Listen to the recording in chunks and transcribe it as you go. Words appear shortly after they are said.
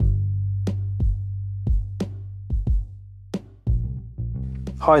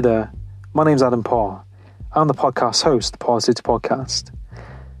Hi there, my name's Adam Parr. I'm the podcast host of the Parrsitivity podcast.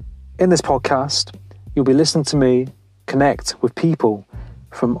 In this podcast, you'll be listening to me connect with people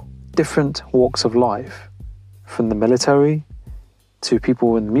from different walks of life, from the military to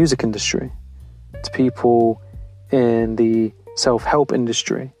people in the music industry, to people in the self-help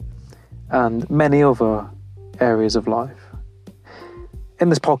industry, and many other areas of life. In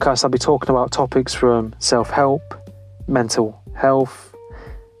this podcast, I'll be talking about topics from self-help, mental health,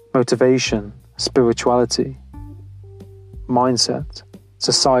 motivation, spirituality, mindset,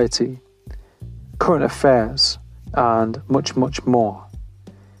 society, current affairs, and much, much more.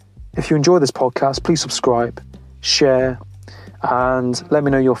 If you enjoy this podcast, please subscribe, share, and let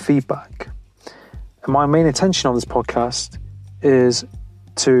me know your feedback. And my main intention on this podcast is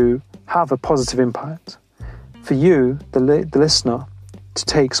to have a positive impact. For you, the listener, to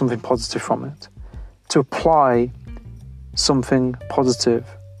take something positive from it, to apply something positive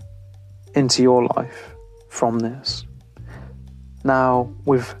into your life from this. Now,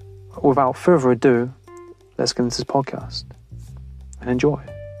 without further ado, let's get into this podcast and enjoy.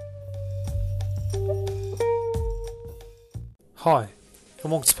 Hi,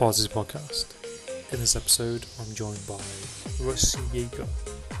 and welcome to Parrsitivity podcast. In this episode, I'm joined by Russ Yeager.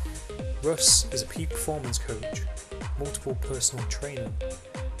 Russ is a peak performance coach, multiple personal trainer,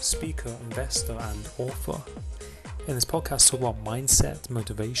 speaker, investor, and author. In this podcast, talk about mindset,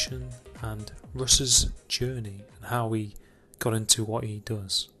 motivation, and Russ's journey and how he got into what he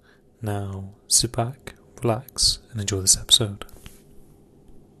does. Now, sit back, relax, and enjoy this episode.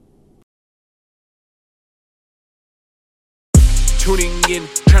 Tuning in,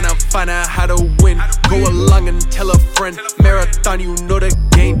 trying to find out how to win. Go along and tell a friend. Marathon, you know the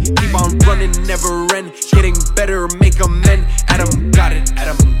game. Keep on running, never end. Getting better, make amend. Adam got it,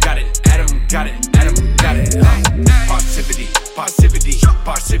 Adam got it, Adam got it, Adam got it. Parrsitivity, Parrsitivity,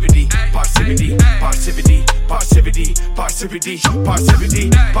 Parrsitivity, Parrsitivity, Parrsitivity, Parrsitivity, Parrsitivity, Parrsitivity,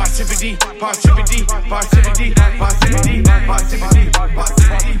 Parrsitivity, Parrsitivity, Parrsitivity, Parrsitivity,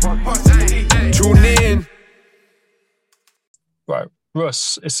 Parrsitivity, Parrsitivity. Tune in. Right,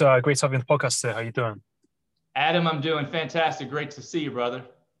 Russ, it's great to have you on the podcast today. How you doing? Adam, I'm doing fantastic. Great to see you, brother.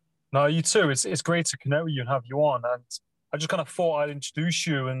 No, you too. It's great to connect with you and have you on. And I just kind of thought I'd introduce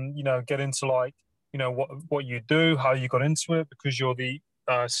you and, get into what you do, how you got into it, because you're the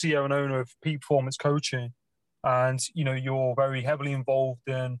CEO and owner of Peak Performance Coaching. And, you're very heavily involved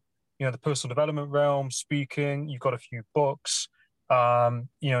in, the personal development realm, speaking. You've got a few books. And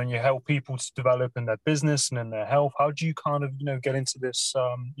you help people to develop in their business and in their health. How do you kind of, get into this,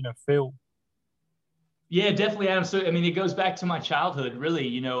 field? Yeah, definitely, Adam. So, it goes back to my childhood,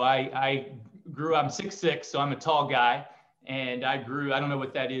 really. I grew, I'm 6'6", so I'm a tall guy. And I grew, I don't know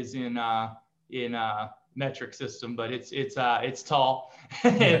what that is in metric system, but it's tall.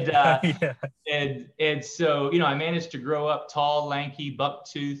 And, and so, I managed to grow up tall, lanky,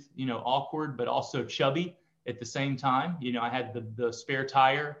 buck-toothed, awkward, but also chubby at the same time. I had the spare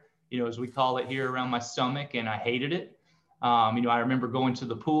tire, as we call it here, around my stomach, and I hated it. I remember going to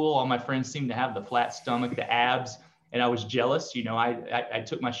the pool. All my friends seemed to have the flat stomach, the abs, and I was jealous. I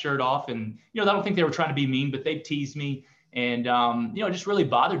took my shirt off, and, I don't think they were trying to be mean, but they'd tease me. And, it just really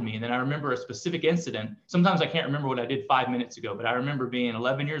bothered me. And then I remember a specific incident. Sometimes I can't remember what I did 5 minutes ago, but I remember being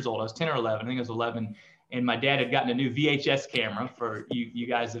 11 years old. I was 10 or 11. I think I was 11. And my dad had gotten a new VHS camera, for you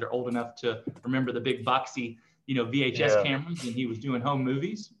guys that are old enough to remember the big boxy, VHS cameras. And he was doing home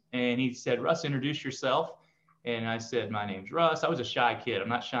movies. And he said, "Russ, introduce yourself." And I said, "My name's Russ." I was a shy kid. I'm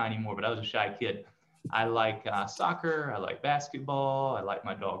not shy anymore, but I was a shy kid. I like soccer. I like basketball. I like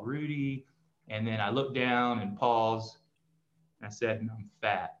my dog, Rudy. And then I looked down and paused. And I said, "I'm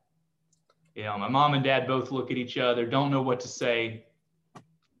fat." My mom and dad both look at each other, don't know what to say.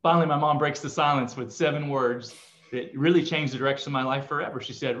 Finally, my mom breaks the silence with 7 words that really changed the direction of my life forever.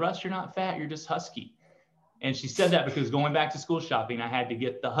 She said, "Russ, you're not fat, you're just husky." And she said that because going back to school shopping, I had to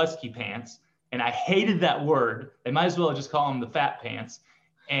get the husky pants. And I hated that word. They might as well just call them the fat pants.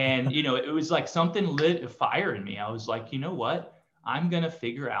 And, it was like something lit a fire in me. I was like, you know what? I'm going to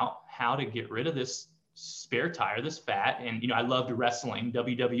figure out how to get rid of this spare tire, this fat. And, I loved wrestling,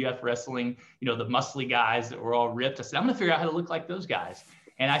 WWF wrestling, the muscly guys that were all ripped. I said, I'm going to figure out how to look like those guys.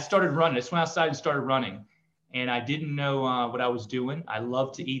 And I started running. I just went outside and started running. And I didn't know what I was doing. I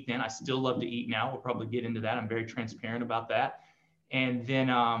loved to eat then. I still love to eat now. We'll probably get into that. I'm very transparent about that. And then,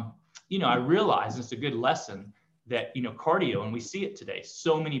 I realized, it's a good lesson, that, cardio, and we see it today.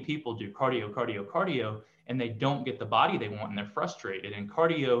 So many people do cardio, and they don't get the body they want, and they're frustrated. And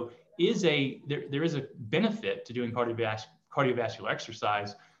cardio is there is a benefit to doing cardiovascular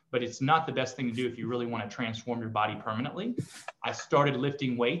exercise, but it's not the best thing to do if you really want to transform your body permanently. I started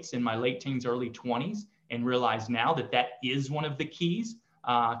lifting weights in my late teens, early 20s, and realize now that that is one of the keys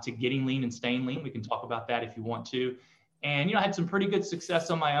to getting lean and staying lean. We can talk about that if you want to. And, I had some pretty good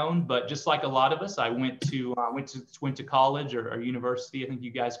success on my own, but just like a lot of us, I went to college or university, I think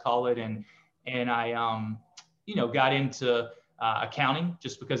you guys call it. And I, got into accounting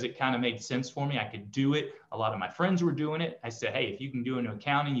just because it kind of made sense for me. I could do it. A lot of my friends were doing it. I said, hey, if you can do into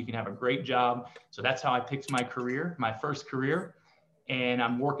accounting, you can have a great job. So that's how I picked my career, my first career. And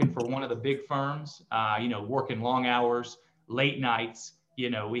I'm working for one of the big firms, working long hours, late nights.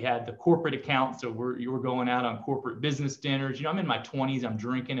 We had the corporate account. So you were going out on corporate business dinners. I'm in my 20s. I'm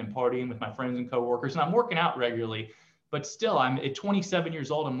drinking and partying with my friends and coworkers, and I'm working out regularly. But still, I'm at 27 years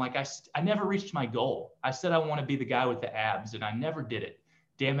old. I'm like, I never reached my goal. I said I want to be the guy with the abs, and I never did it.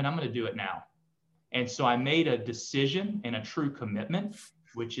 Damn it, I'm going to do it now. And so I made a decision and a true commitment,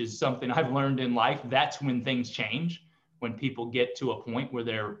 which is something I've learned in life. That's when things change. When people get to a point where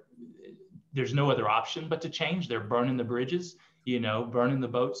there's no other option but to change. They're burning the bridges, burning the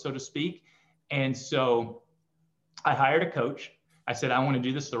boat, so to speak. And so I hired a coach. I said, I want to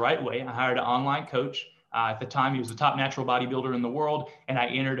do this the right way. I hired an online coach. At the time, he was the top natural bodybuilder in the world. And I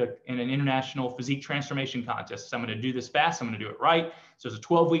entered in an international physique transformation contest. So I'm going to do this fast. I'm going to do it right. So it's a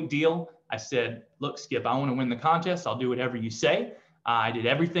 12-week deal. I said, look, Skip, I want to win the contest. I'll do whatever you say. I did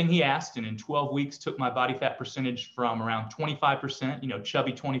everything he asked, and in 12 weeks took my body fat percentage from around 25%,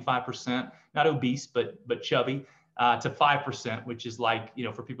 chubby 25%, not obese, but chubby, to 5%, which is like,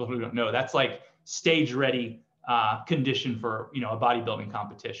 for people who don't know, that's like stage ready condition for, a bodybuilding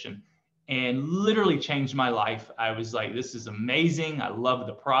competition, and literally changed my life. I was like, this is amazing. I love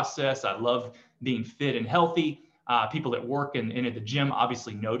the process. I love being fit and healthy. People at work and at the gym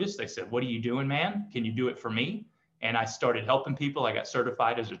obviously noticed. They said, what are you doing, man? Can you do it for me? And I started helping people. I got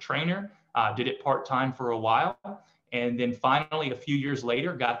certified as a trainer, did it part-time for a while. And then finally, a few years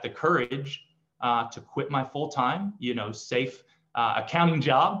later, got the courage to quit my full-time, safe accounting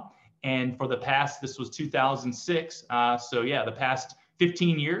job. And for the past, this was 2006. The past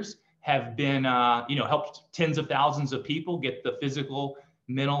 15 years have been, helped tens of thousands of people get the physical,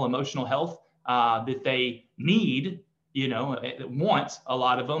 mental, emotional health that they need, want, a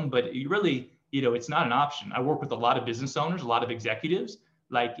lot of them, but you really, it's not an option. I work with a lot of business owners, a lot of executives.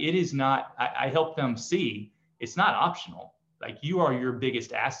 Like, it is not, I help them see it's not optional. Like, you are your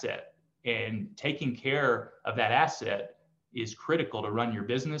biggest asset, and taking care of that asset is critical to run your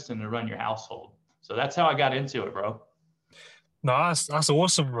business and to run your household. So that's how I got into it, bro. No, that's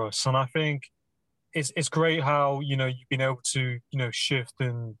awesome, Russ. And I think it's great how, you've been able to, shift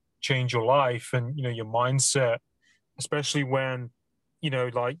and change your life and, your mindset, especially when,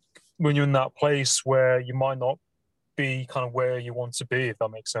 like, when you're in that place where you might not be kind of where you want to be, if that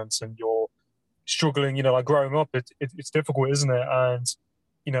makes sense, and you're struggling, like growing up, it's difficult, isn't it? And,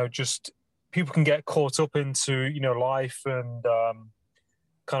 just people can get caught up into, life and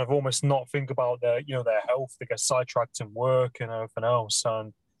kind of almost not think about their health. They get sidetracked in work and everything else.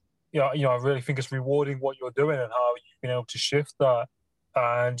 And, I really think it's rewarding what you're doing and how you've been able to shift that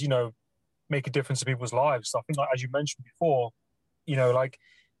and, make a difference in people's lives. I think, like, as you mentioned before, like,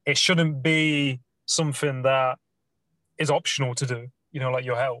 it shouldn't be something that is optional to do, like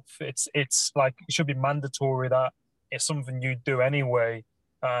your health. It's like, it should be mandatory that it's something you do anyway.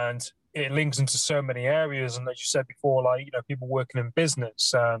 And it links into so many areas. And as you said before, like, people working in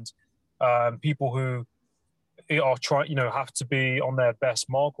business and people who are trying, have to be on their best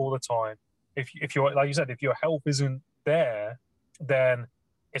mark all the time. If you're, like you said, if your health isn't there, then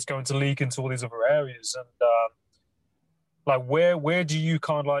it's going to leak into all these other areas. And like, where do you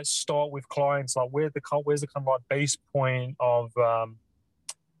kind of like start with clients? Like, where's the kind of like base point of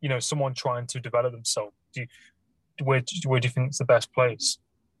someone trying to develop themselves? Where do you think it's the best place?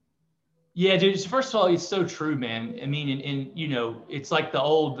 Yeah, dude. First of all, it's so true, man. I mean, and it's like the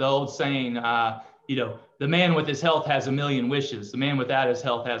old saying, the man with his health has a million wishes. The man without his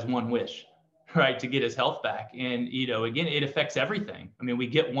health has one wish, right? To get his health back. And, again, it affects everything. I mean, we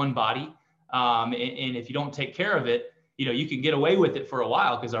get one body. And if you don't take care of it, you can get away with it for a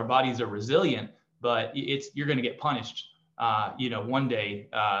while because our bodies are resilient, but you're going to get punished, one day,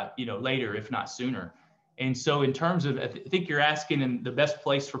 later, if not sooner. And so in terms of, I think you're asking in the best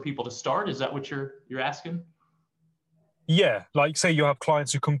place for people to start. Is that what you're asking? Yeah. Like, say you have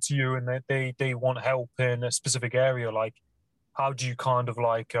clients who come to you and they want help in a specific area. Like, how do you kind of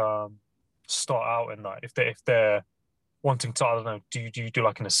like start out in that? If they're wanting to, I don't know, do you do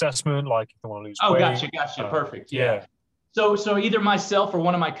like an assessment? Like, if they want to lose weight? Gotcha. Perfect. Yeah. So either myself or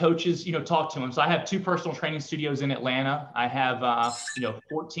one of my coaches, talk to them. So I have 2 personal training studios in Atlanta. I have,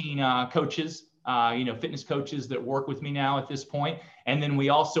 14 coaches, fitness coaches that work with me now at this point. And then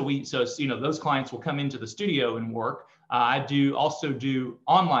those clients will come into the studio and work. I also do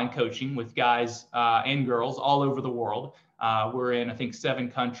online coaching with guys and girls all over the world. We're in, I think, 7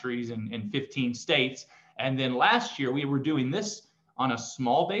 countries and 15 states. And then last year we were doing this on a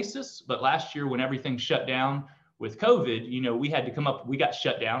small basis, but last year when everything shut down with COVID, we had to we got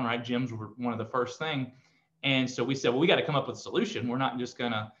shut down, right? Gyms were one of the first thing. And so we said, well, we got to come up with a solution. We're not just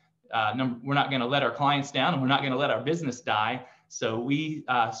going to, we're not going to let our clients down, and we're not going to let our business die. So we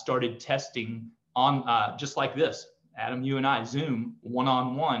started testing on just like this, Adam, you and I, Zoom,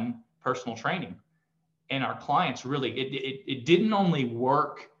 one-on-one personal training. And our clients really, it didn't only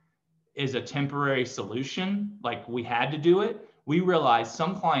work as a temporary solution, like we had to do it. We realized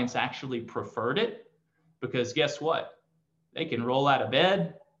some clients actually preferred it, because guess what? They can roll out of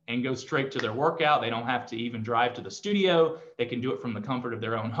bed and go straight to their workout. They don't have to even drive to the studio. They can do it from the comfort of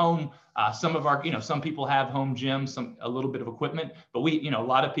their own home. Some people have home gyms, a little bit of equipment, but a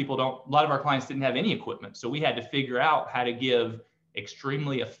lot of our clients didn't have any equipment. So we had to figure out how to give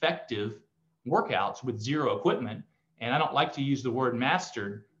extremely effective workouts with 0 equipment. And I don't like to use the word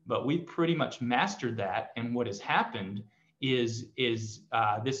mastered, but we've pretty much mastered that. And what has happened is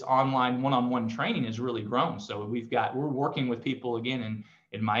this online one-on-one training has really grown. So we're working with people again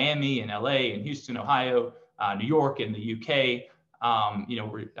in Miami and LA and Houston, Ohio, New York and the UK.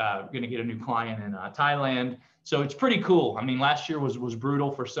 We're going to get a new client in Thailand. So it's pretty cool. I mean, last year was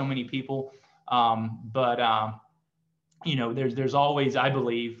brutal for so many people. There's always, I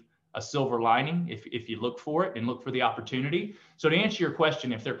believe, a silver lining if you look for it and look for the opportunity. So to answer your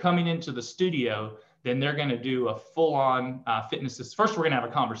question, if they're coming into the studio, then they're going to do a full-on fitness. First, we're going to have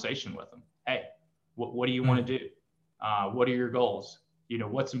a conversation with them. Hey, what do you want to do? What are your goals?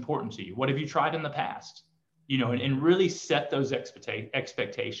 What's important to you? What have you tried in the past? And really set those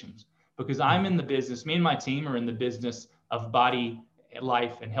expectations, because I'm in the business, me and my team are in the business of body,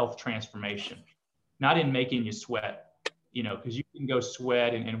 life, and health transformation, not in making you sweat, because you can go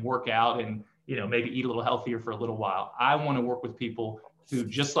sweat and work out and, maybe eat a little healthier for a little while. I want to work with people who,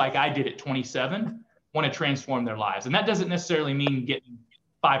 just like I did at 27, want to transform their lives. And that doesn't necessarily mean getting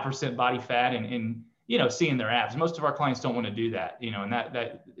 5% body fat and seeing their abs. Most of our clients don't want to do that,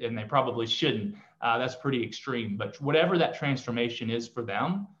 and they probably shouldn't. That's pretty extreme. But whatever that transformation is for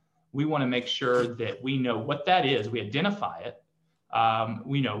them, we want to make sure that we know what that is. We identify it.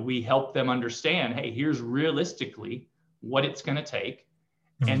 We help them understand, hey, here's realistically what it's going to take,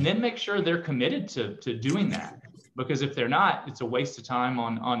 and then make sure they're committed to doing that. Because if they're not, it's a waste of time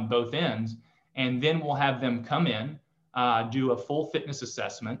on both ends. And then we'll have them come in, do a full fitness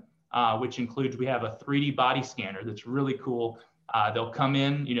assessment, which includes, we have a 3D body scanner that's really cool. They'll come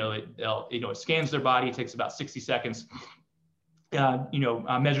in, it scans their body. It takes about 60 seconds,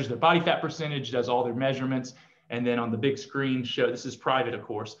 measures their body fat percentage, does all their measurements. And then on the big screen, this is private, of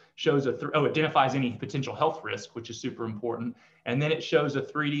course, shows identifies any potential health risk, which is super important. And then it shows a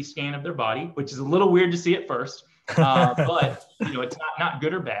 3D scan of their body, which is a little weird to see at first, but it's not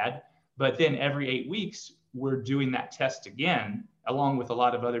good or bad. But then every 8 weeks, we're doing that test again, along with a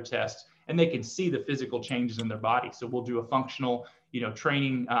lot of other tests, and they can see the physical changes in their body. So we'll do a functional,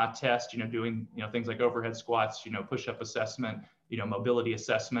 training test, doing, things like overhead squats, push-up assessment, mobility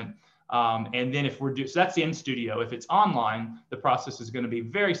assessment. And then so that's the in studio. If it's online, the process is going to be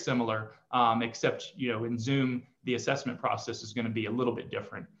very similar, except, in Zoom, the assessment process is going to be a little bit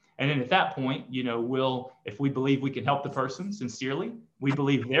different. And then at that point, if we believe we can help the person sincerely, we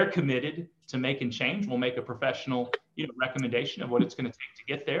believe they're committed to making change, we'll make a professional, recommendation of what it's going to take to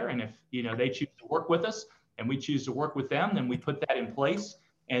get there. And if, they choose to work with us and we choose to work with them, then we put that in place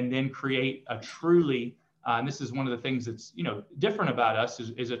and then create a truly, and this is one of the things that's, different about us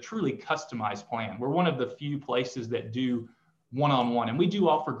is a truly customized plan. We're one of the few places that do one-on-one, and we do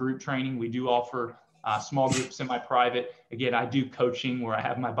offer group training. We do offer small group, semi-private. Again, I do coaching where I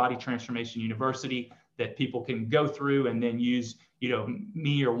have my Body Transformation University that people can go through and then use,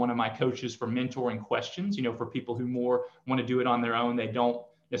 me or one of my coaches for mentoring questions, for people who more want to do it on their own. They don't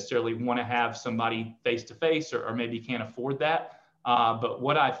necessarily want to have somebody face-to-face or maybe can't afford that. But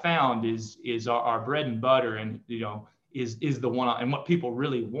what I found is our bread and butter, and is the and what people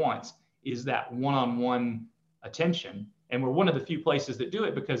really want is that one-on-one attention. And we're one of the few places that do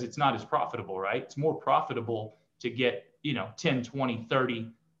it because it's not as profitable, right? It's more profitable to get 10, 20,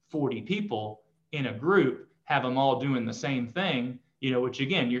 30, 40 people in a group, have them all doing the same thing, which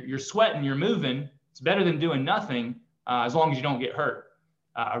again, you're sweating, you're moving. It's better than doing nothing, as long as you don't get hurt.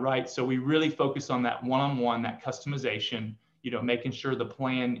 right? So we really focus on that one-on-one, that customization, making sure the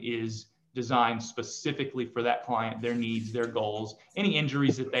plan is designed specifically for that client, their needs, their goals, any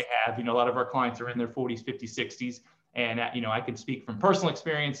injuries that they have. A lot of our clients are in their 40s, 50s, 60s. And, I can speak from personal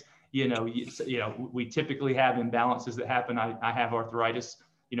experience, we typically have imbalances that happen. I have arthritis,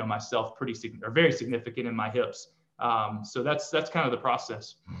 myself very significant in my hips. So that's kind of the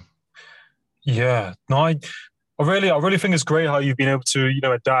process. Yeah, no, I really think it's great how you've been able to,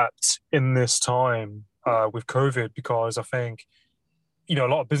 adapt in this time with COVID, because I think, a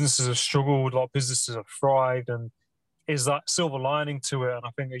lot of businesses have struggled, a lot of businesses have thrived, and is that silver lining to it. And I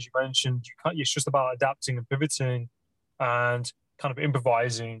think, as you mentioned, it's just about adapting and pivoting and kind of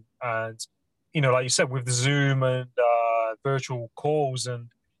improvising. And, like you said, with the Zoom and virtual calls and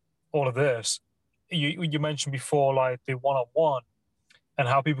all of this, you mentioned before, like the one-on-one and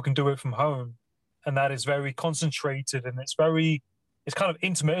how people can do it from home. And that is very concentrated, and it's kind of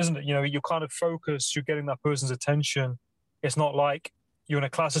intimate, isn't it? You're kind of focused, you're getting that person's attention. It's not like you're in a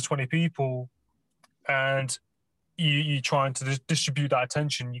class of 20 people and you're trying to distribute that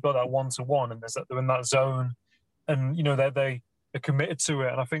attention. You got that one-to-one, and they're in that zone, and they're committed to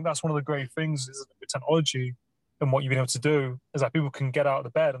it. And I think that's one of the great things is with technology and what you've been able to do is that people can get out of the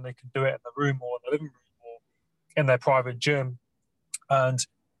bed and they can do it in the room or in the living room or in their private gym, and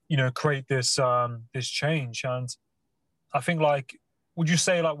create this change. And I think, like, would you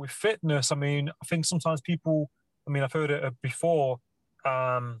say, like, with fitness, I think sometimes people, I've heard it before,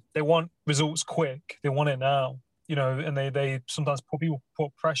 they want results quick, they want it now, and they sometimes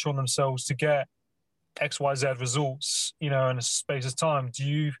put pressure on themselves to get XYZ results, in a space of time. Do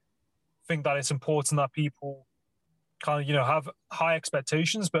you think that it's important that people kind of, have high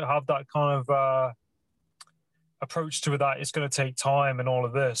expectations, but have that kind of approach to it, that it's going to take time and all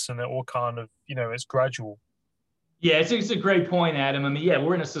of this, and it all kind of, it's gradual? Yeah, it's a great point, Adam.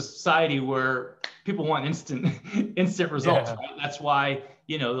 We're in a society where people want instant results, Yeah. right? That's why,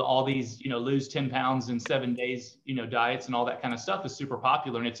 all these, lose 10 pounds in 7 days, diets and all that kind of stuff is super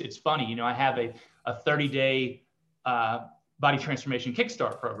popular. And it's funny, I have a 30-day body transformation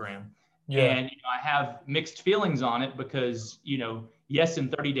kickstart program. Yeah. And, I have mixed feelings on it because, yes, in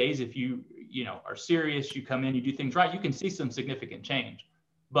 30 days, if you, are serious, you come in, you do things right, you can see some significant change,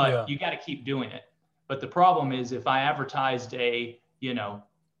 but you got to keep doing it. But the problem is, if I advertised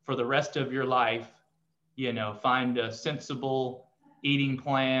for the rest of your life, find a sensible eating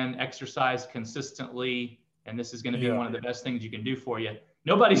plan, exercise consistently, and this is going to be one of the best things you can do for you,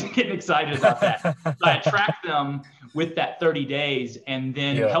 nobody's getting excited about that. So I attract them with that 30 days and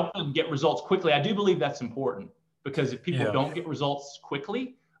then help them get results quickly. I do believe that's important, because if people don't get results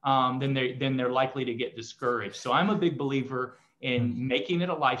quickly, then they're likely to get discouraged. So I'm a big believer in making it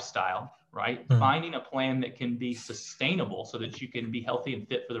a lifestyle, right? Finding a plan that can be sustainable so that you can be healthy and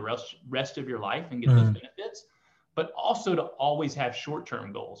fit for the rest of your life and get those benefits, but also to always have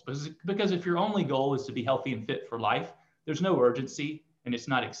short-term goals. Because if your only goal is to be healthy and fit for life, there's no urgency and it's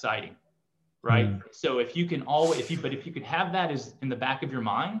not exciting, right? So if you can have that as in the back of your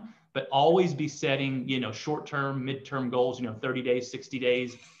mind, but always be setting, short-term, mid-term goals, 30 days, 60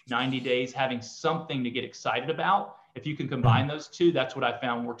 days, 90 days, having something to get excited about. If you can combine those two, that's what I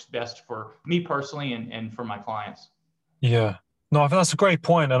found works best for me personally and for my clients. Yeah. No, I think that's a great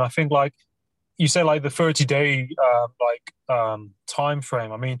point. And I think, like you say, like the 30-day time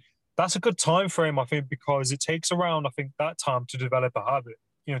frame. That's a good time frame, I think, because it takes around, I think, that time to develop a habit.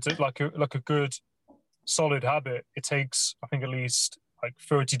 To like a good solid habit, it takes, I think, at least like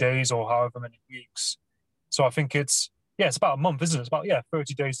 30 days or however many weeks. So I think it's about a month, isn't it? It's about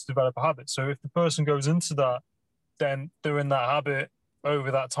 30 days to develop a habit. So if the person goes into that, then they're in that habit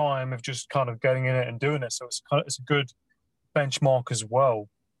over that time of just kind of getting in it and doing it. So it's a good benchmark as well.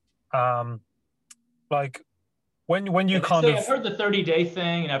 Like when you kind of... I've heard the 30-day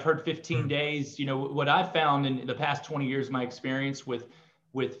thing, and I've heard 15 days. What I've found in the past 20 years, my experience with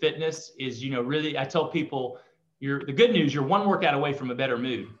fitness is, really, I tell people, the good news, you're one workout away from a better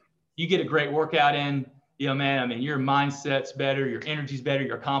mood. You get a great workout in, your mindset's better, your energy's better,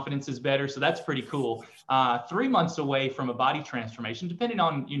 your confidence is better. So that's pretty cool. 3 months away from a body transformation, depending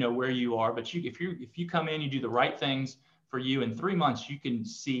on, where you are. But if you come in, you do the right things for you, in 3 months, you can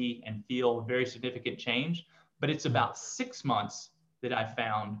see and feel very significant change. But it's about 6 months that I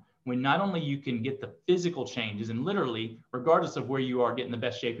found when not only you can get the physical changes, and literally, regardless of where you are, getting the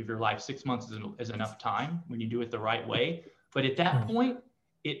best shape of your life, 6 months is enough time when you do it the right way. But at that point,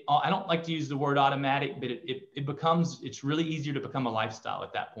 I don't like to use the word automatic, but it's really easier to become a lifestyle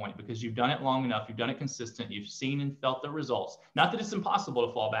at that point, because you've done it long enough, you've done it consistent, you've seen and felt the results. Not that it's impossible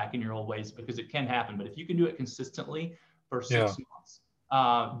to fall back in your old ways, because it can happen, but if you can do it consistently for 6 months,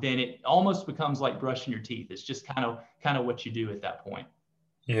 then it almost becomes like brushing your teeth. It's just kind of what you do at that point.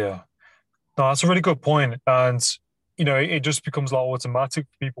 Yeah. No, that's a really good point. And, it just becomes like automatic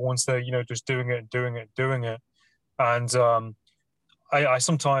for people once they're, just doing it, doing it, doing it. And I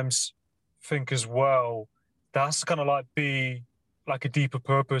sometimes think as well, that's kind of like be like a deeper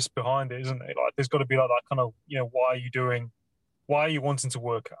purpose behind it, isn't it? Like there's got to be like that kind of, why are you wanting to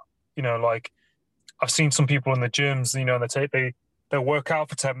work out? Like I've seen some people in the gyms, and they work out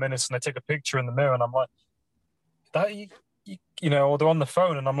for 10 minutes and they take a picture in the mirror, and I'm like, or they're on the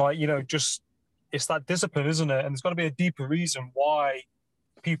phone, and I'm like, just it's that discipline, isn't it? And there's got to be a deeper reason why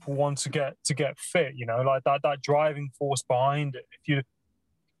people want to get fit, like that driving force behind it.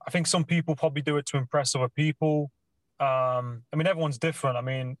 I think some people probably do it to impress other people. Everyone's different.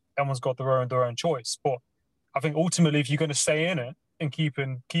 Everyone's got their own choice, but I think ultimately, if you're going to stay in it and keep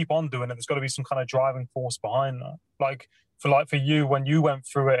on doing it, there's got to be some kind of driving force behind that. Like for you, when you went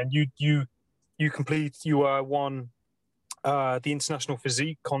through it and you won the international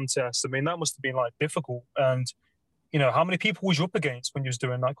physique contest. That must have been like difficult. And how many people was you up against when you was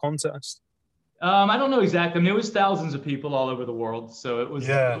doing that contest? I don't know exactly. It was thousands of people all over the world, so it was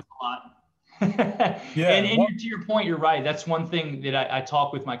a lot. Yeah. And to your point, you're right. That's one thing that I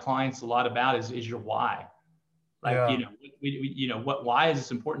talk with my clients a lot about is your why. Like, what, why is this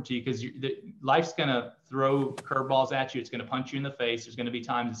important to you? Because life's going to throw curveballs at you. It's going to punch you in the face. There's going to be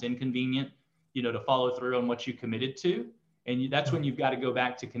times it's inconvenient, to follow through on what you committed to. And that's when you've got to go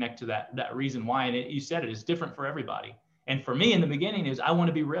back to connect to that reason why. And you said it's different for everybody. And for me in the beginning is I want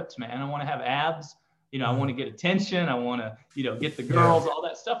to be ripped, man. I want to have abs. I want to get attention. I want to, get the girls, all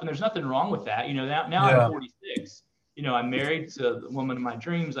that stuff. And there's nothing wrong with that. Now I'm 46. I'm married to the woman of my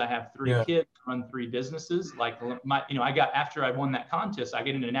dreams. I have 3 kids, run 3 businesses. Like after I won that contest, I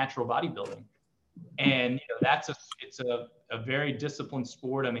get into natural bodybuilding, and it's a very disciplined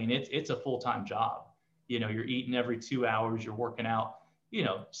sport. It's a full-time job. You're eating every 2 hours. You're working out,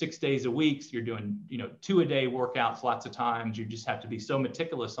 6 days a week. So you're doing, 2-a-day workouts lots of times. You just have to be so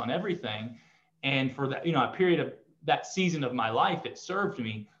meticulous on everything. And for that, a period of that season of my life, it served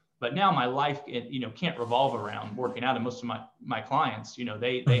me. But now my life, can't revolve around working out. And most of my clients,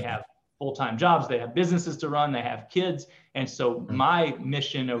 they have full-time jobs, they have businesses to run, they have kids. And so my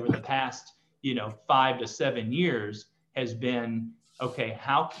mission over the past, 5 to 7 years has been, okay,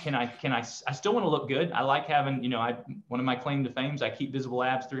 how can I still want to look good. I like having, one of my claim to fame is I keep visible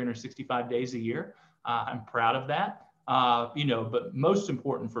abs 365 days a year. I'm proud of that. But most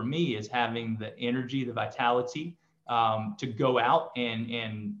important for me is having the energy, the vitality, to go out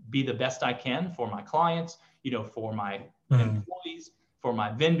and be the best I can for my clients, for my employees, for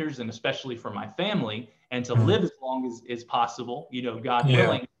my vendors, and especially for my family, and to live as long as possible, God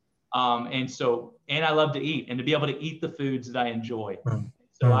willing. And I love to eat, and to be able to eat the foods that I enjoy.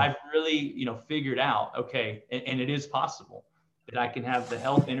 So I've really, figured out, okay, and it is possible that I can have the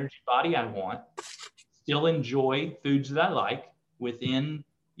health, energy, body I want, still enjoy foods that I like within,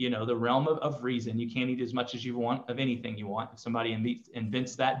 the realm of reason. You can't eat as much as you want of anything you want. If somebody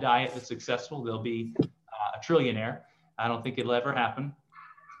invents that diet that's successful, they'll be a trillionaire. I don't think it'll ever happen.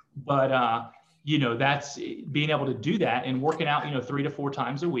 But, that's being able to do that and working out, 3 to 4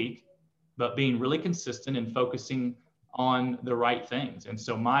 times a week, but being really consistent and focusing on the right things. And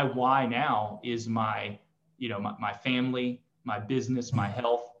so my why now is my family, my business, my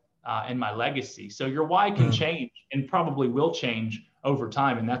health, and my legacy. So your why can change and probably will change over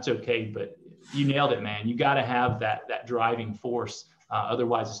time, and that's okay. But you nailed it, man. You got to have that driving force.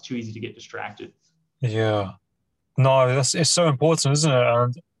 Otherwise, it's too easy to get distracted. Yeah. No, it's so important, isn't it?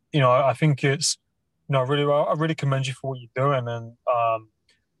 And I think it's I really commend you for what you're doing, and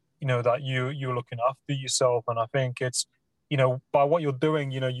that you're looking after yourself. And I think it's by what you're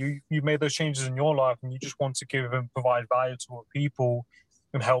doing, you made those changes in your life, and you just want to give and provide value to other people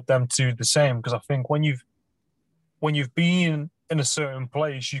and help them do the same. Because I think when you've been in a certain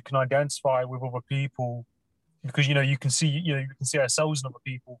place, you can identify with other people, because you can see ourselves in other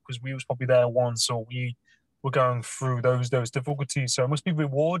people, because we was probably there once, or we were going through those difficulties. So it must be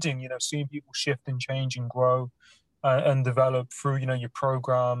rewarding, seeing people shift and change and grow and develop through your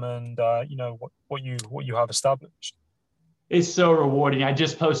program and what you have established. It's so rewarding. I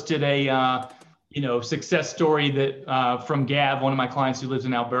just posted a success story that from Gav, one of my clients who lives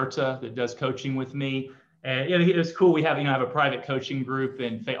in Alberta that does coaching with me. And it was cool. We have have a private coaching group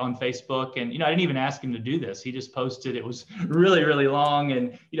on Facebook, and I didn't even ask him to do this. He just posted. It was really, really long,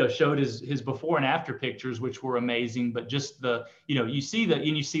 and showed his before and after pictures, which were amazing. But just the you see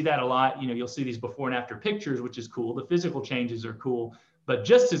that a lot. You'll see these before and after pictures, which is cool. The physical changes are cool, but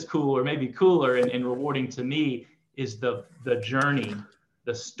just as cool, or maybe cooler and rewarding to me, is the journey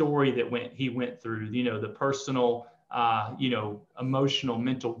the story that he went through, you know, the personal, you know, emotional,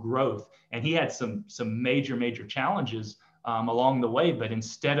 mental growth. And he had some major challenges along the way. But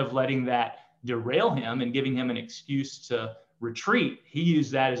instead of letting that derail him and giving him an excuse to retreat, he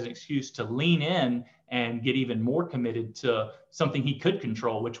used that as an excuse to lean in and get even more committed to something he could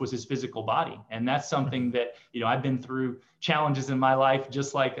control, which was his physical body. And that's something that, you know, I've been through challenges in my life,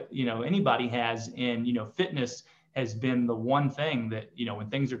 just like, you know, anybody has. And, you know, fitness has been the one thing that, you know, when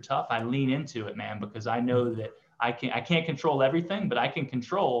things are tough, I lean into it, man, because I know that I can't control everything, but I can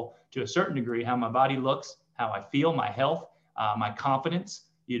control to a certain degree how my body looks, how I feel, my health, my confidence,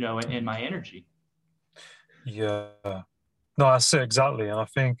 you know, and my energy. Yeah. No, that's it exactly. And I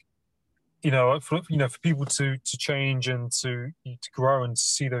think, you know, for people to change and to grow and to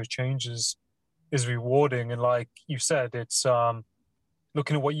see those changes is rewarding. And like you said, it's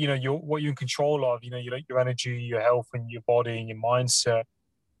looking at what you're in control of. You know, your energy, your health, and your body and your mindset.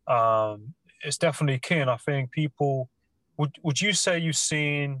 It's definitely key. And I think people would you say you've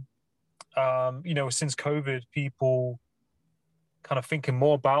seen, you know, since COVID, people kind of thinking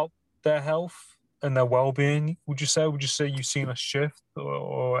more about their health and their well-being? Would you say you've seen a shift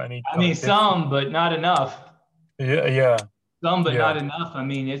or any I kind mean, of difference? some, but not enough. Yeah. Some, but Yeah. not enough. I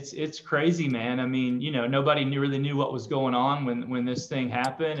mean, it's crazy, man. I mean, you know, nobody really knew what was going on when this thing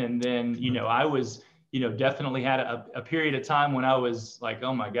happened. And then, you know, I was, you know, definitely had a period of time when I was like,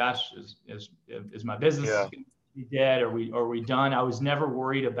 oh my gosh, is my business Yeah. gonna be dead? Are we done? I was never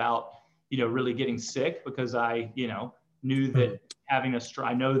worried about, you know, really getting sick, because I, you know, knew that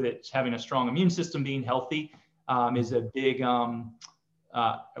I know that having a strong immune system, being healthy, is a big,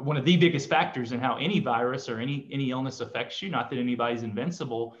 one of the biggest factors in how any virus or any illness affects you. Not that anybody's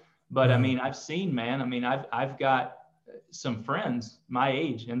invincible, but I mean, I've seen, man. I mean, I've got some friends my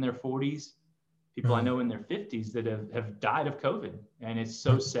age in their 40s, people I know in their 50s that have died of COVID, and it's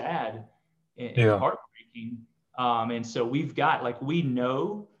so sad and heartbreaking. And so we've got, like, we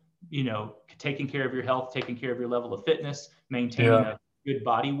know, you know, taking care of your health, taking care of your level of fitness, maintaining a good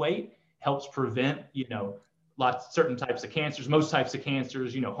body weight helps prevent, you know, certain types of cancers, most types of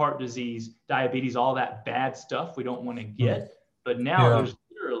cancers, you know, heart disease, diabetes, all that bad stuff we don't want to get. But now there's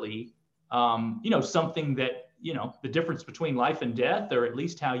literally, you know, something that, you know, the difference between life and death, or at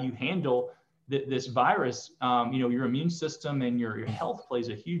least how you handle this virus, you know, your immune system and your health plays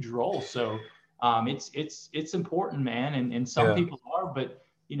a huge role. So it's important, man. And some people are, but,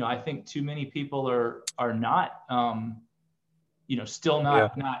 you know, I think too many people are not, you know, still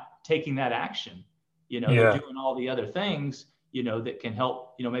not taking that action. You know, they're doing all the other things, you know, that can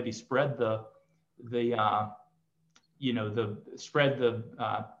help, you know, maybe spread you know,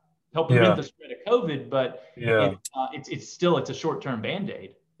 help prevent the spread of COVID, but it's a short-term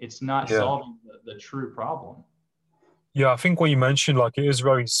Band-Aid. It's not solving the true problem. Yeah, I think when you mentioned, like, it is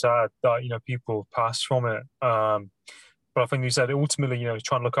very sad that, you know, people pass from it. But I think you said ultimately, you know,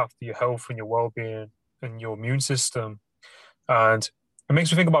 try and look after your health and your well-being and your immune system. And it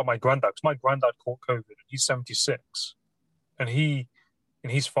makes me think about my granddad, because my granddad caught COVID. He's 76, and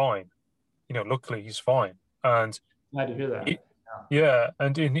he's fine. You know, luckily he's fine. And Glad to hear that.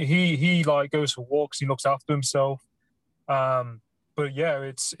 And he like goes for walks. He looks after himself. But yeah,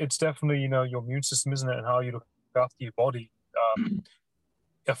 it's definitely, you know, your immune system, isn't it, and how you look after your body.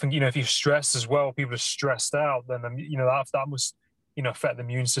 I think, you know, if you're stressed as well, people are stressed out, then, you know, that must, you know, affect the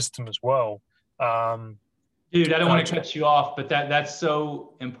immune system as well. Dude, I don't want to cut you off, but that's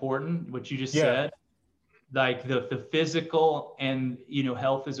so important, what you just said. Like the physical and, you know,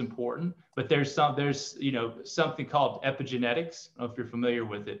 health is important, but there's you know, something called epigenetics. I don't know if you're familiar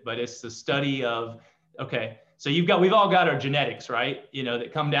with it, but it's the study of, okay, so we've all got our genetics, right? You know,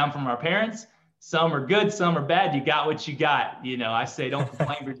 that come down from our parents. Some are good, some are bad. You got what you got. You know, I say, don't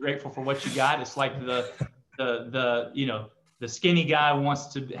complain, be grateful for what you got. It's like the you know, the skinny guy wants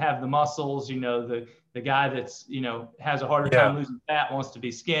to have the muscles, you know, the guy that's, you know, has a harder time losing fat wants to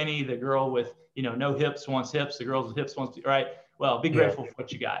be skinny. The girl with, you know, no hips wants hips. The girl with hips wants to, right? Well, be grateful for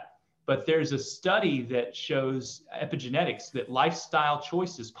what you got. But there's a study that shows epigenetics, that lifestyle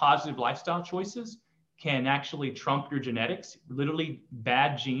choices, positive lifestyle choices, can actually trump your genetics. Literally,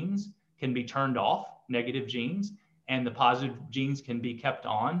 bad genes can be turned off, negative genes, and the positive genes can be kept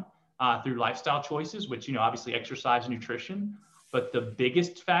on through lifestyle choices, which, you know, obviously exercise and nutrition. But the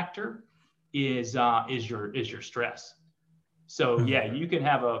biggest factor is your stress. So yeah, you can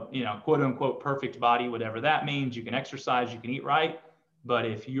have a, you know, quote unquote perfect body, whatever that means. You can exercise, you can eat right, but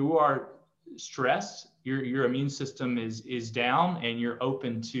if you are stressed, your immune system is down, and you're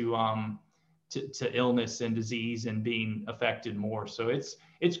open to illness and disease and being affected more. So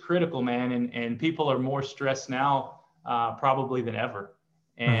it's critical, man, and people are more stressed now probably than ever.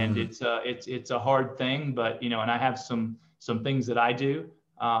 and it's a hard thing, but, and I have some things that I do,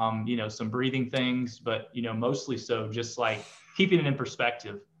 some breathing things, but, mostly so just like keeping it in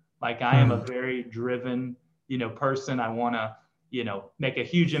perspective. Like I am a very driven, person. I want to, make a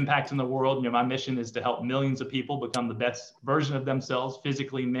huge impact in the world. My mission is to help millions of people become the best version of themselves,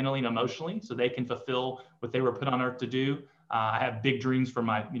 physically, mentally, and emotionally, so they can fulfill what they were put on earth to do. I have big dreams for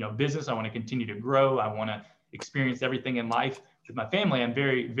my, business. I want to continue to grow. I want to experience everything in life. With my family, I'm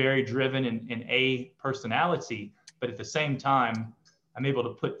very, very driven in a personality, but at the same time, I'm able to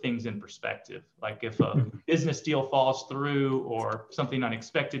put things in perspective. Like if a business deal falls through or something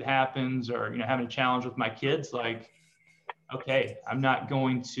unexpected happens, or, having a challenge with my kids, like, okay, I'm not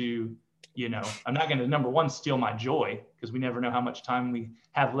going to, number one, steal my joy, because we never know how much time we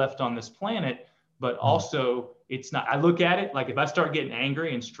have left on this planet. But also it's not, I look at it like if I start getting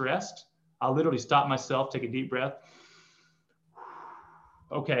angry and stressed, I'll literally stop myself, take a deep breath.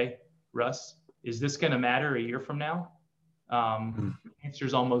 Okay, Russ, is this going to matter a year from now? The answer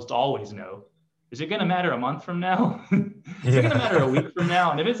is almost always no. Is it going to matter a month from now? Is it going to matter a week from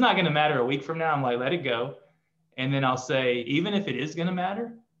now? And if it's not going to matter a week from now, I'm like, let it go. And then I'll say, even if it is going to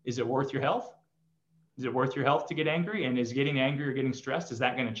matter, is it worth your health? Is it worth your health to get angry? And is getting angry or getting stressed, is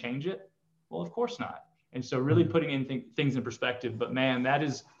that going to change it? Well, of course not. And so really putting in things in perspective. But man,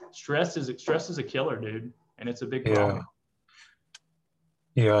 stress is a killer, dude. And it's a big problem.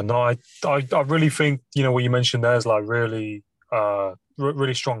 Yeah, no, I really think, what you mentioned there is like really,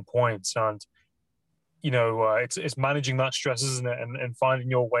 really strong points. And, it's managing that stress, isn't it? And finding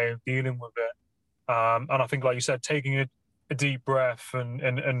your way of dealing with it. And I think, like you said, taking a deep breath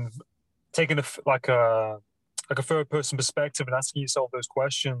and taking a third person perspective and asking yourself those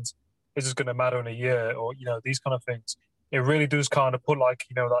questions, is this going to matter in a year, or, these kind of things. It really does kind of put like,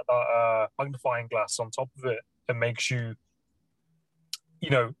 that magnifying glass on top of it and makes you,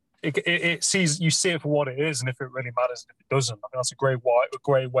 it sees, you see it for what it is, and if it really matters, and if it doesn't, I think that's a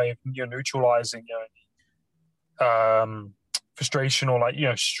great way of neutralizing frustration or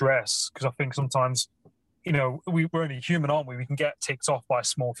stress. Because I think sometimes we're only human, aren't we? We can get ticked off by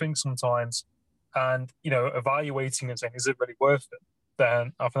small things sometimes, and evaluating and saying, is it really worth it?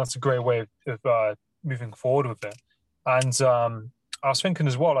 Then I think that's a great way of moving forward with it. And I was thinking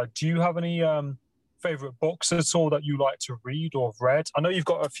as well, like, do you have any favorite books at all that you like to read or have read? I know you've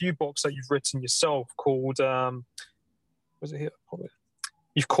got a few books that you've written yourself called was it here?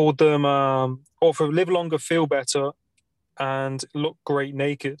 You've called them Author of Live Longer, Feel Better and Look Great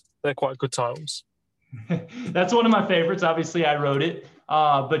Naked. They're quite good titles. That's one of my favorites. Obviously I wrote it.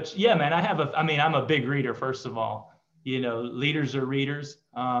 But yeah, man, I'm a big reader, first of all. Leaders are readers,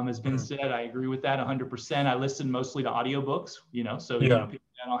 has been said. I agree with that 100%. I listen mostly to audiobooks, so people that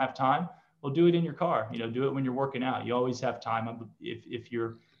don't have time, well, do it in your car, do it when you're working out. You always have time if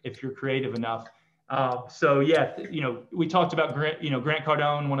you're creative enough. So yeah, we talked about Grant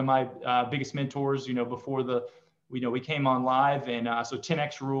Cardone, one of my biggest mentors, before we came on live. And so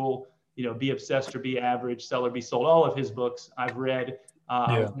 10X Rule, Be Obsessed or Be Average, Sell or Be Sold, all of his books I've read.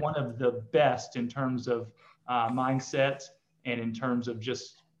 One of the best in terms of mindset and in terms of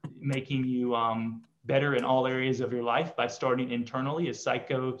just making you better in all areas of your life by starting internally is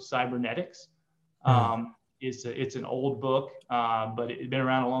Psycho-Cybernetics. It's an old book, but it's been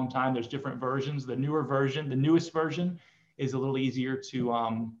around a long time. There's different versions. The newest version is a little easier to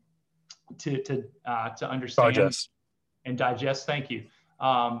understand and digest. Thank you.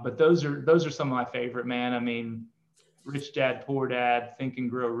 But those are some of my favorite, man. I mean, Rich Dad, Poor Dad, Think and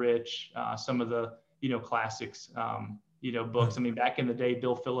Grow Rich, some of the classics, books. I mean, back in the day,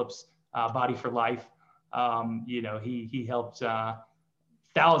 Bill Phillips, Body for Life, he helped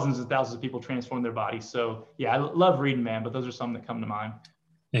thousands and thousands of people transform their bodies. So yeah, I love reading, man, but those are some that come to mind.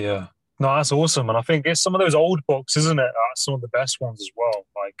 Yeah, no, that's awesome. And I think it's some of those old books, isn't it? Some of the best ones as well,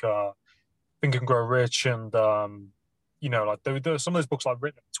 like Think and Grow Rich, and like there were some of those books like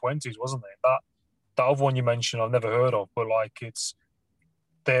written in the 20s, wasn't there? That other one you mentioned, I've never heard of, but like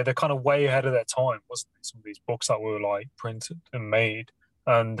they're kind of way ahead of their time, wasn't it? Some of these books that were like printed and made.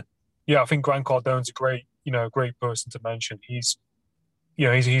 And yeah, I think Grant Cardone's a great person to mention. He's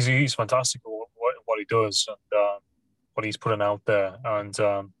fantastic at what he does and what he's putting out there. And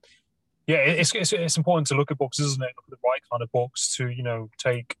it's important to look at books, isn't it? Look at the right kind of books to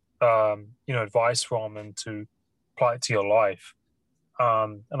take advice from and to apply it to your life.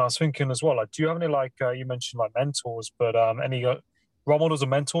 And I was thinking as well, like, do you have any you mentioned like mentors, but any role models or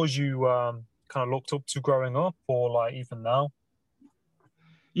mentors you kind of looked up to growing up, or like even now?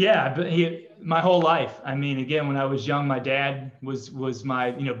 Yeah, but my whole life. I mean, again, when I was young, my dad was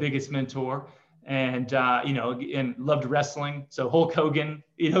my biggest mentor. and and loved wrestling. So Hulk Hogan,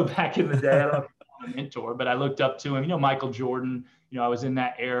 back in the day, I don't know if he's a mentor, but I looked up to him. Michael Jordan, I was in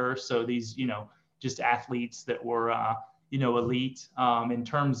that era. So these, just athletes that were, elite. In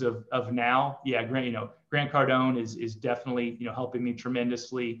terms of now, yeah, Grant Cardone is definitely, helping me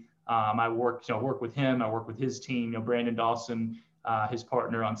tremendously. I work with him. I work with his team, Brandon Dawson, his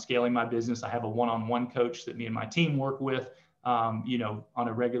partner, on scaling my business. I have a one-on-one coach that me and my team work with, on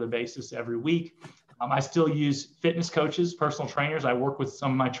a regular basis every week. I still use fitness coaches, personal trainers. I work with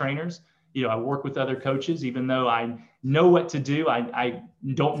some of my trainers. I work with other coaches, even though I know what to do. I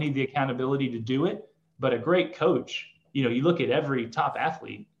don't need the accountability to do it. But a great coach, you look at every top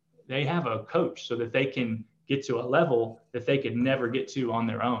athlete, they have a coach so that they can get to a level that they could never get to on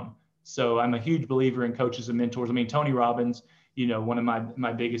their own. So I'm a huge believer in coaches and mentors. I mean, Tony Robbins, one of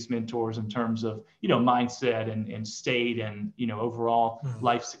my biggest mentors in terms of, mindset and state and, overall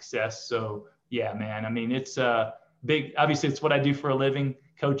life success. So yeah, man, I mean, it's big, obviously it's what I do for a living,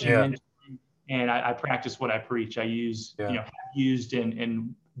 coaching, mentoring, and I practice what I preach. I use, have used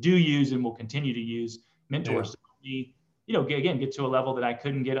and do use and will continue to use mentors to help me, again, get to a level that I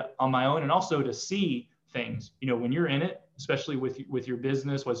couldn't get on my own, and also to see things, when you're in it, especially with your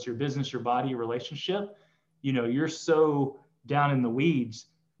business, what's your business, your body, your relationship, you're so down in the weeds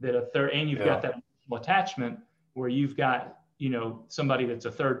that and you've got that emotional attachment where you've got, somebody that's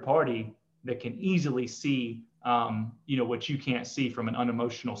a third party that can easily see, what you can't see from an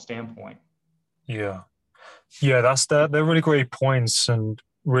unemotional standpoint. Yeah. They're really great points and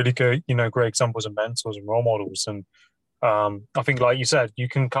really good, great examples of mentors and role models. And I think, like you said, you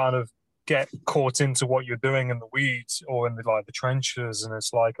can kind of get caught into what you're doing in the weeds or in the trenches, and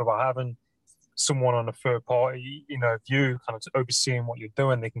it's like about having someone on a third party, view, kind of overseeing what you're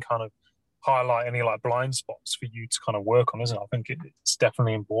doing. They can kind of highlight any blind spots for you to kind of work on, isn't it? I think it's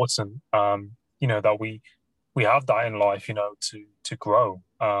definitely important, that we have that in life, to grow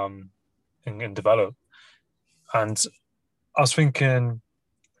and develop. And I was thinking,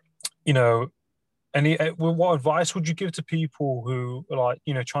 what advice would you give to people who are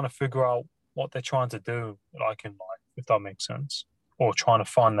trying to figure out what they're trying to do in life, if that makes sense, or trying to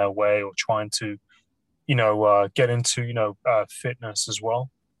find their way, or trying to get into fitness as well?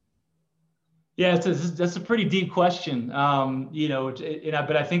 Yeah, that's a pretty deep question.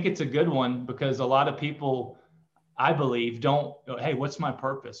 But I think it's a good one, because a lot of people, I believe, don't, hey, what's my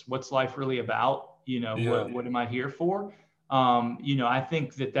purpose? What's life really about? What am I here for? I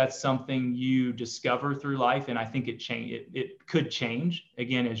think that's something you discover through life, and I think it could change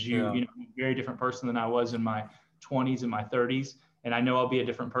again as I'm a very different person than I was in my 20s and my 30s, and I know I'll be a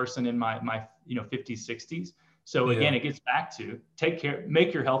different person in my 50s, 60s. So again, it gets back to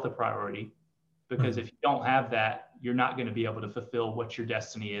make your health a priority, because if you don't have that, you're not going to be able to fulfill what your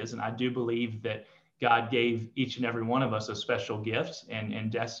destiny is. And I do believe that God gave each and every one of us a special gift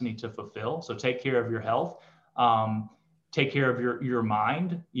and destiny to fulfill. So take care of your health. Take care of your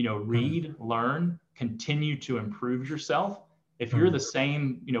mind, read, learn, continue to improve yourself. If you're the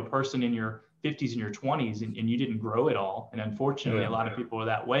same, person in your 50s and your 20s and you didn't grow at all, and unfortunately a lot of people are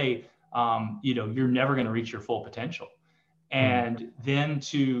that way, you're never going to reach your full potential. And then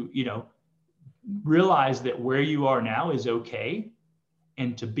to, realize that where you are now is okay,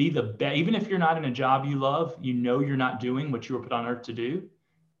 and to be the best, even if you're not in a job you love, you're not doing what you were put on earth to do.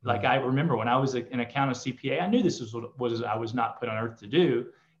 Like I remember when I was an accountant CPA, I knew this was what I was not put on earth to do.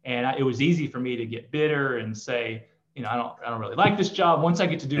 And it was easy for me to get bitter and say, I don't really like this job. Once I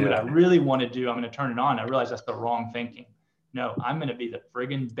get to do what I really want to do, I'm going to turn it on. I realized that's the wrong thinking. No, I'm going to be the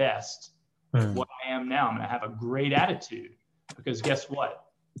friggin' best at what I am now. I'm going to have a great attitude, because guess what?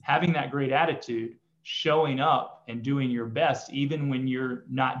 Having that great attitude, showing up and doing your best, even when you're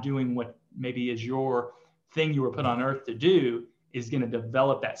not doing what maybe is your thing you were put on earth to do, is going to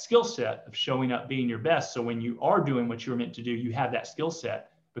develop that skill set of showing up, being your best. So when you are doing what you were meant to do, you have that skill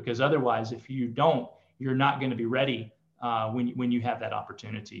set, because otherwise, if you don't, you're not going to be ready when you have that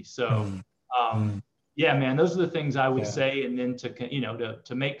opportunity. So, yeah, man, those are the things I would say. And then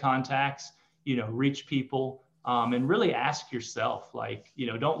to make contacts, reach people, and really ask yourself,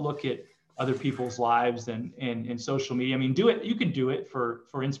 don't look at other people's lives and social media. I mean, you can do it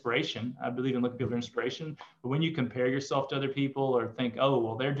for inspiration. I believe in looking at people for inspiration, but when you compare yourself to other people or think, oh,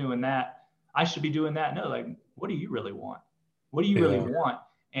 well, they're doing that, I should be doing that. No, what do you really want? What do you really want?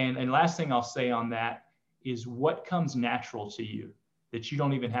 And last thing I'll say on that is what comes natural to you that you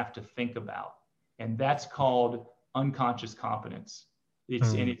don't even have to think about. And that's called unconscious competence.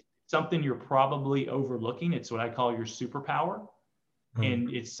 It's something you're probably overlooking. It's what I call your superpower.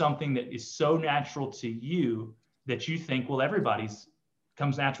 And it's something that is so natural to you that you think, well, everybody's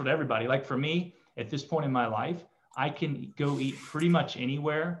comes natural to everybody. Like for me, at this point in my life, I can go eat pretty much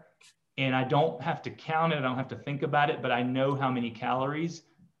anywhere and I don't have to count it. I don't have to think about it, but I know how many calories,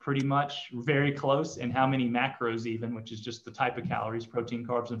 pretty much very close, and how many macros even, which is just the type of calories, protein,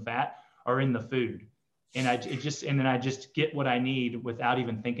 carbs, and fat, are in the food. And then I just get what I need without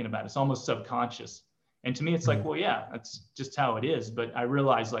even thinking about it. It's almost subconscious. And to me, it's like, well, yeah, that's just how it is. But I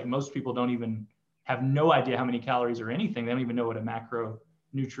realize like most people don't even have no idea how many calories or anything. They don't even know what a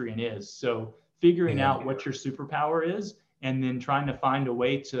macronutrient is. So figuring out what your superpower is, and then trying to find a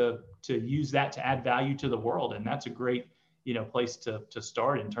way to use that to add value to the world. And that's a great, place to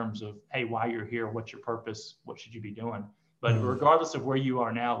start in terms of, hey, why you're here, what's your purpose, what should you be doing? But regardless of where you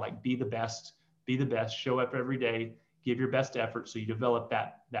are now, like be the best, show up every day, give your best effort. So you develop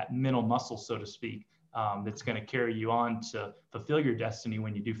that mental muscle, so to speak, that's going to carry you on to fulfill your destiny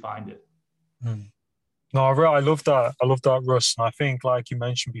when you do find it. No, I love that. I love that, Russ. And I think, like you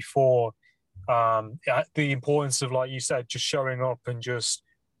mentioned before, the importance of, like you said, just showing up and just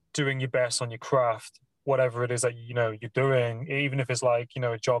doing your best on your craft, whatever it is that you're doing, even if it's like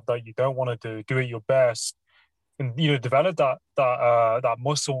a job that you don't want to do it your best, and develop that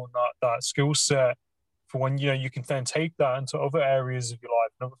muscle and that skill set for when you can then take that into other areas of your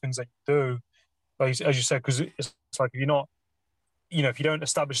life and other things that you do, like as you said, because it's like if you're not, if you don't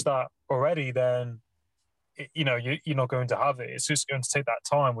establish that already, then you're not going to have it. It's just going to take that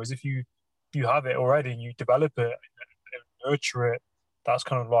time. Whereas if you have it already and you develop it and nurture it, that's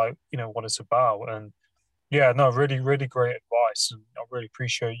kind of like what it's about. And yeah, no, really, really great advice, and I really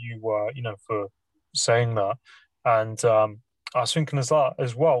appreciate you for saying that. And I was thinking as well,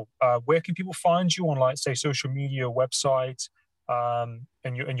 where can people find you on, like, say, social media, website, and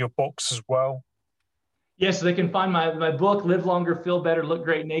your books as well? Yeah, so they can find my book, Live Longer, Feel Better, Look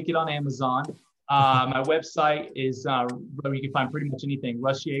Great Naked, on Amazon. My website is where you can find pretty much anything,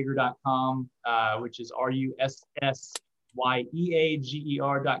 russyeager.com, which is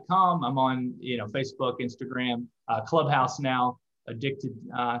RussYeager.com. I'm on Facebook, Instagram, Clubhouse now, addicted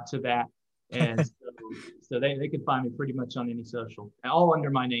to that. And so they can find me pretty much on any social, all under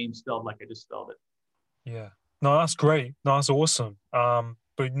my name, spelled like I just spelled it. Yeah. No, that's great. No, that's awesome.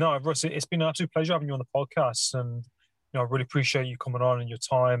 But no, Russ, it's been an absolute pleasure having you on the podcast, and I really appreciate you coming on and your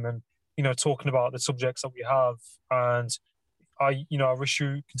time, and talking about the subjects that we have. And I wish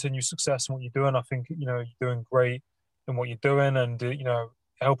you continued success in what you're doing. I think you're doing great in what you're doing, and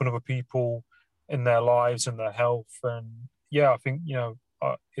helping other people in their lives and their health. And yeah, I think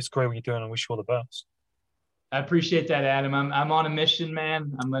it's great what you're doing. I wish you all the best. I appreciate that, Adam. I'm on a mission,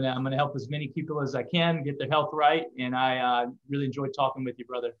 man. I'm gonna help as many people as I can get their health right, and I really enjoyed talking with you,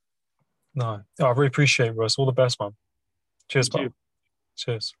 brother. No, I really appreciate it, Russ. All the best, man. Cheers, pal.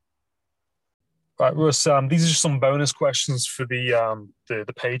 Cheers. Right, Russ. These are just some bonus questions for the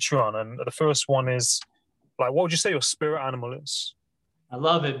Patreon, and the first one is, like, what would you say your spirit animal is? I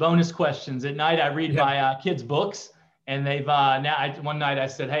love it. Bonus questions. At night, I read my kids' books. And they've one night I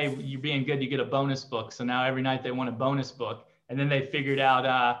said, hey, you're being good, you get a bonus book. So now every night they want a bonus book. And then they figured out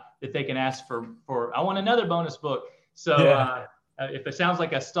that they can ask for I want another bonus book. So if it sounds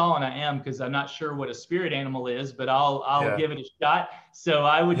like I'm stalling, I am, because I'm not sure what a spirit animal is, but I'll give it a shot. So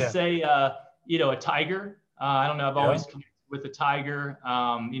I would say, a tiger. I don't know. I've always connected with a tiger.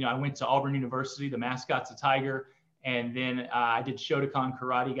 I went to Auburn University. The mascot's a tiger. And then I did Shotokan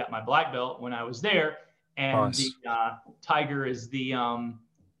karate, got my black belt when I was there. And nice. The tiger is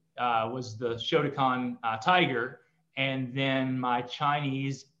was the Shotokan tiger, and then my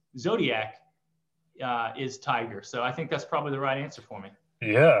Chinese zodiac is tiger. So I think that's probably the right answer for me.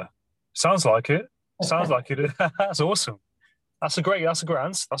 Yeah, sounds like it. Sounds like it. That's awesome. That's a great answer.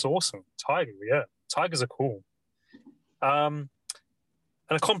 That's awesome. Tiger, yeah. Tigers are cool. An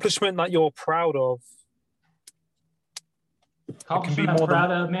accomplishment that you're proud of. Accomplishment I'm proud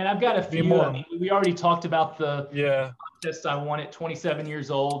of, man. I've got a few. We already talked about the contest I won at 27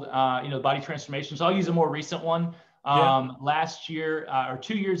 years old. Body transformation. So I'll use a more recent one. Last year or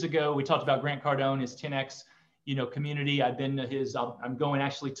 2 years ago, we talked about Grant Cardone, his 10X, community. I've been to his. I'm going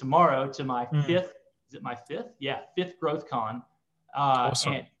actually tomorrow to my fifth. Is it my fifth? Yeah, fifth Growth Con.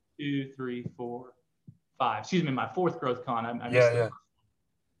 Awesome. And 2, 3, 4, 5. Excuse me, my fourth Growth Con. I missed it.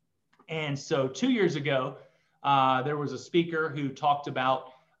 And so 2 years ago, there was a speaker who talked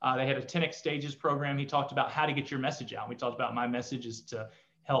about, they had a 10X Stages program. He talked about how to get your message out. We talked about my message is to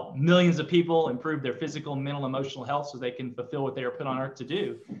help millions of people improve their physical, mental, emotional health so they can fulfill what they are put on earth to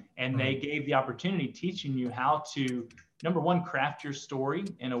do. And they gave the opportunity teaching you how to, number one, craft your story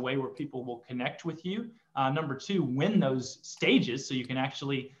in a way where people will connect with you. Number two, win those stages so you can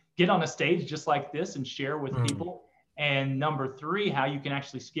actually get on a stage just like this and share with people. And number three, how you can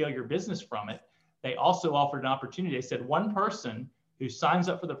actually scale your business from it. They also offered an opportunity. They said one person who signs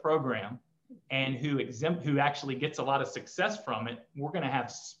up for the program and who actually gets a lot of success from it, we're going to have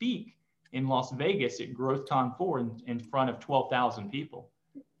speak in Las Vegas at GrowthCon 4 in front of 12,000 people.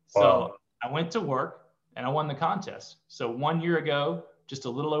 So Wow. I went to work and I won the contest. So 1 year ago, just a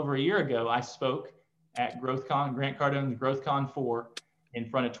little over a year ago, I spoke at GrowthCon, Grant Cardone's GrowthCon 4 in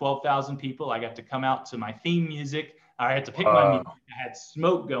front of 12,000 people. I got to come out to my theme music. I had to pick my music. I had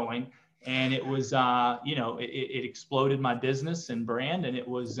smoke going, and it was, it exploded my business and brand, and it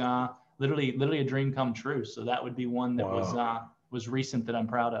was literally a dream come true. So that would be one that was recent that I'm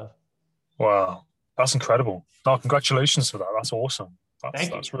proud of. Wow, that's incredible. Oh, congratulations for that. That's awesome. That's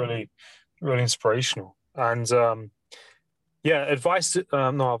Thank you. really, really inspirational. And advice.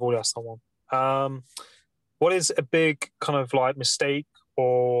 No, I've already asked that one. What is a big kind of like mistake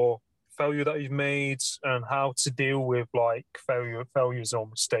or failure that you've made, and how to deal with like failures or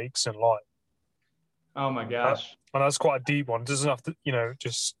mistakes in life? Oh my gosh. And that's quite a deep one. It doesn't have to,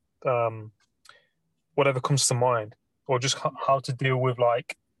 just whatever comes to mind, or just how to deal with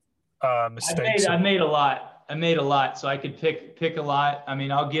like mistakes. I made a lot, so I could pick a lot. I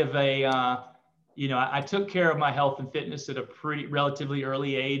mean, I'll give I took care of my health and fitness at a pretty relatively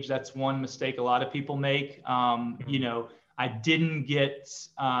early age. That's one mistake a lot of people make. I didn't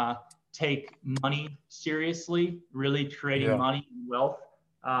take money seriously, really creating money and wealth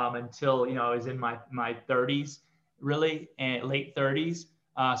until, I was in my 30s, really, and late 30s.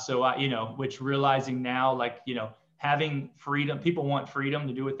 Which realizing now, having freedom, people want freedom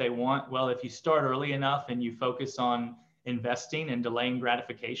to do what they want. Well, if you start early enough and you focus on investing and delaying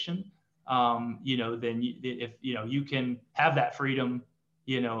gratification, then you can have that freedom,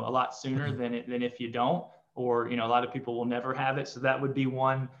 a lot sooner than if you don't, or, a lot of people will never have it. So that would be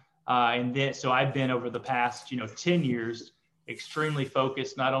one. So I've been over the past, 10 years, extremely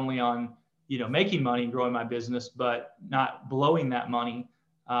focused, not only on, making money and growing my business, but not blowing that money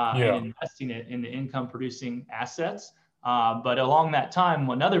and investing it in the income producing assets. But along that time,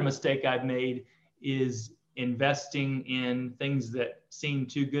 another mistake I've made is investing in things that seem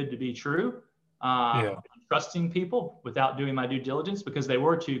too good to be true, trusting people without doing my due diligence because they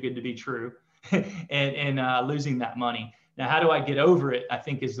were too good to be true, and losing that money. Now, how do I get over it, I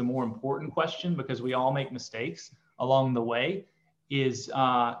think is the more important question, because we all make mistakes along the way, is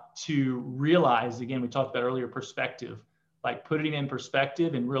to realize, again, we talked about earlier, perspective, like putting it in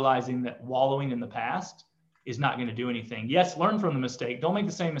perspective and realizing that wallowing in the past is not going to do anything. Yes, learn from the mistake. Don't make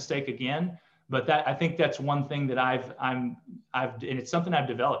the same mistake again. But I think that's one thing that and it's something I've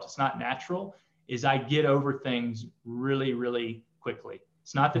developed. It's not natural, is I get over things really, really quickly.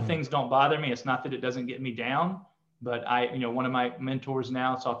 It's not that things don't bother me. It's not that it doesn't get me down, but one of my mentors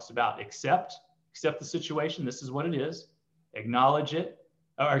now talks about accept the situation. This is what it is. Acknowledge it,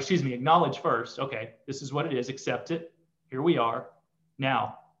 acknowledge first. Okay, this is what it is. Accept it. Here we are.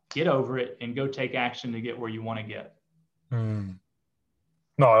 Now get over it and go take action to get where you want to get.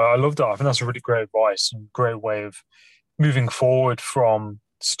 No, I love that. I think that's a really great advice and great way of moving forward from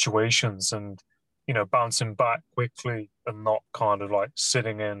situations and, bouncing back quickly and not kind of like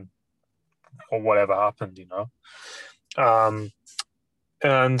sitting in or whatever happened,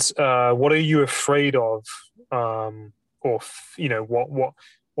 And what are you afraid of? Or,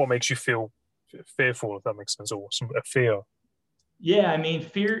 what makes you feel fearful, if that makes sense, or a fear? Yeah, I mean,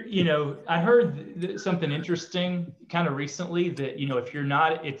 fear, I heard something interesting kind of recently that, if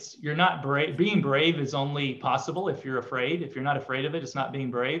you're not brave. Being brave is only possible if you're afraid. If you're not afraid of it, it's not being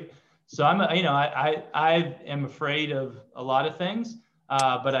brave. So I am afraid of a lot of things,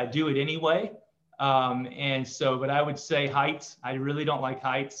 but I do it anyway. But I would say heights. I really don't like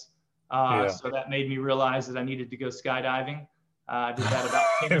heights. So that made me realize that I needed to go skydiving. I did that about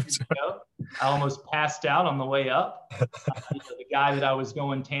 10 years ago. I almost passed out on the way up. The guy that I was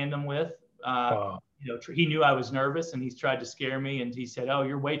going tandem with, he knew I was nervous and he's tried to scare me. And he said, "Oh,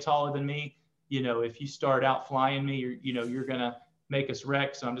 you're way taller than me. If you start out flying me, you're going to make us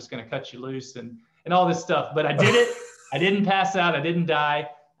wreck. So I'm just going to cut you loose and all this stuff." But I did it. I didn't pass out. I didn't die.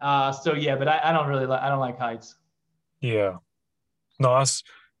 But I don't like heights. Yeah. No, I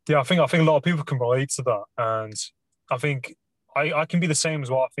think a lot of people can relate to that. And I think I can be the same as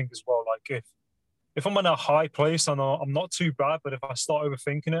well. I think as well, like if I'm in a high place, I know I'm not too bad, but if I start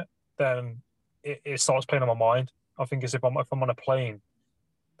overthinking it, then it starts playing on my mind. I think it's if I'm on a plane,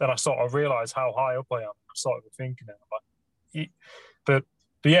 then I realize how high up I am. I start overthinking it. But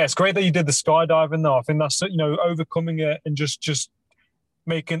yeah, it's great that you did the skydiving though. I think that's, overcoming it and just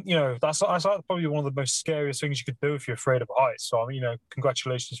making, that's probably one of the most scariest things you could do if you're afraid of heights. So,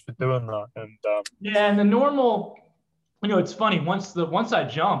 congratulations for doing that. And and the normal It's funny. Once I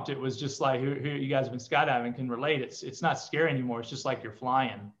jumped, it was just like, who you guys have been skydiving can relate. It's not scary anymore. It's just like you're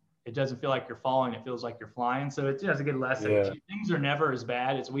flying. It doesn't feel like you're falling. It feels like you're flying. So it's a good lesson. Yeah. Things are never as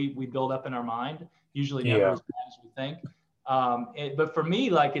bad as we build up in our mind. Usually never Yeah. as bad as we think. But for me,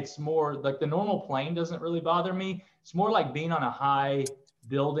 like, it's more like the normal plane doesn't really bother me. It's more like being on a high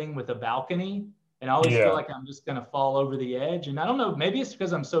building with a balcony. And I always feel like I'm just going to fall over the edge. And I don't know, maybe it's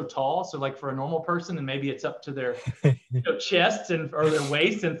because I'm so tall. So like for a normal person, and maybe it's up to their chests or their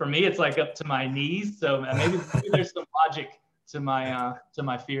waist. And for me, it's like up to my knees. So maybe there's some logic to my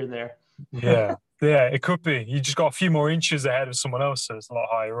fear there. Yeah, it could be. You just got a few more inches ahead of someone else, so it's a lot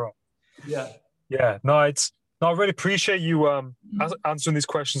higher up. Yeah. No, I really appreciate you answering these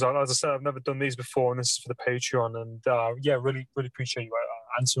questions. As I said, I've never done these before, and this is for the Patreon. And really, really appreciate you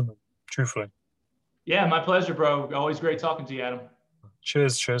answering them truthfully. Yeah, my pleasure, bro. Always great talking to you, Adam.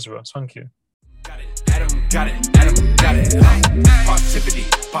 Cheers, Russ. Thank you. Adam got it. Parrsitivity.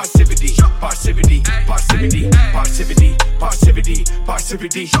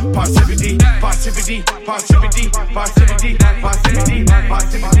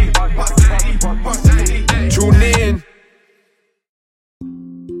 Tune in.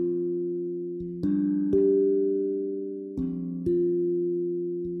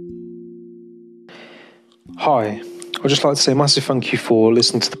 Hi, I'd just like to say a massive thank you for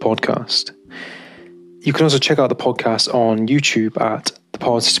listening to the podcast. You can also check out the podcast on YouTube at the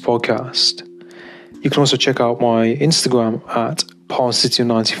Parrsitivity Podcast. You can also check out my Instagram at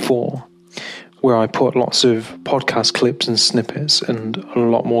Parrsitivity94, where I put lots of podcast clips and snippets and a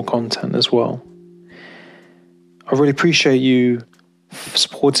lot more content as well. I really appreciate you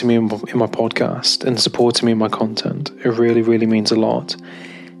supporting me in my podcast and supporting me in my content. It really, really means a lot.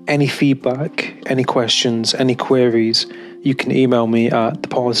 Any feedback, any questions, any queries, you can email me at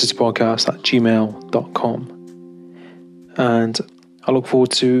theparrsitivity@gmail.com. And I look forward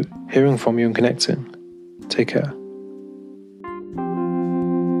to hearing from you and connecting. Take care.